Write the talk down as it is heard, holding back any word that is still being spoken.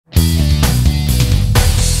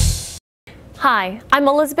Hi, I'm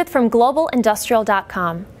Elizabeth from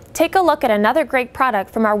globalindustrial.com. Take a look at another great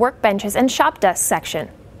product from our workbenches and shop desk section.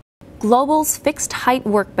 Global's fixed height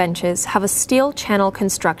workbenches have a steel channel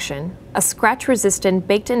construction, a scratch-resistant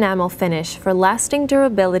baked enamel finish for lasting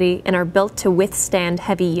durability, and are built to withstand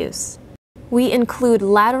heavy use. We include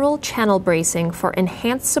lateral channel bracing for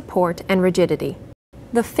enhanced support and rigidity.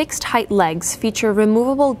 The fixed height legs feature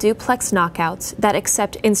removable duplex knockouts that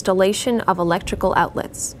accept installation of electrical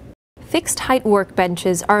outlets. Fixed height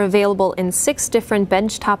workbenches are available in 6 different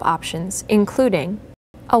benchtop options, including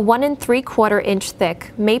a 1 3/4 inch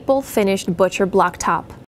thick maple finished butcher block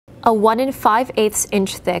top, a 1 5/8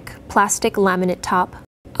 inch thick plastic laminate top,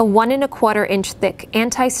 a 1 1/4 inch thick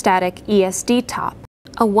anti-static ESD top,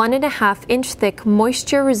 a 1 1/2 inch thick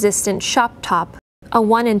moisture resistant shop top, a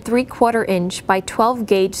 1 3/4 inch by 12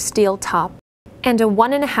 gauge steel top, and a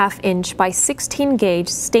 1 1/2 inch by 16 gauge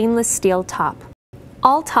stainless steel top.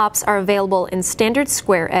 All tops are available in standard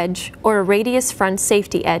square edge or a radius front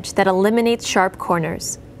safety edge that eliminates sharp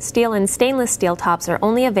corners. Steel and stainless steel tops are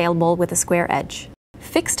only available with a square edge.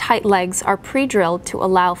 Fixed height legs are pre-drilled to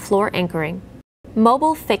allow floor anchoring.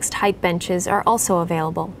 Mobile fixed height benches are also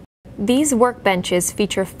available. These workbenches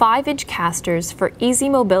feature 5-inch casters for easy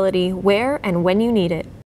mobility where and when you need it.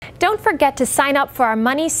 Don't forget to sign up for our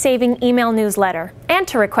money-saving email newsletter and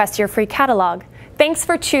to request your free catalog. Thanks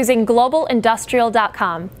for choosing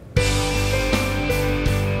globalindustrial.com.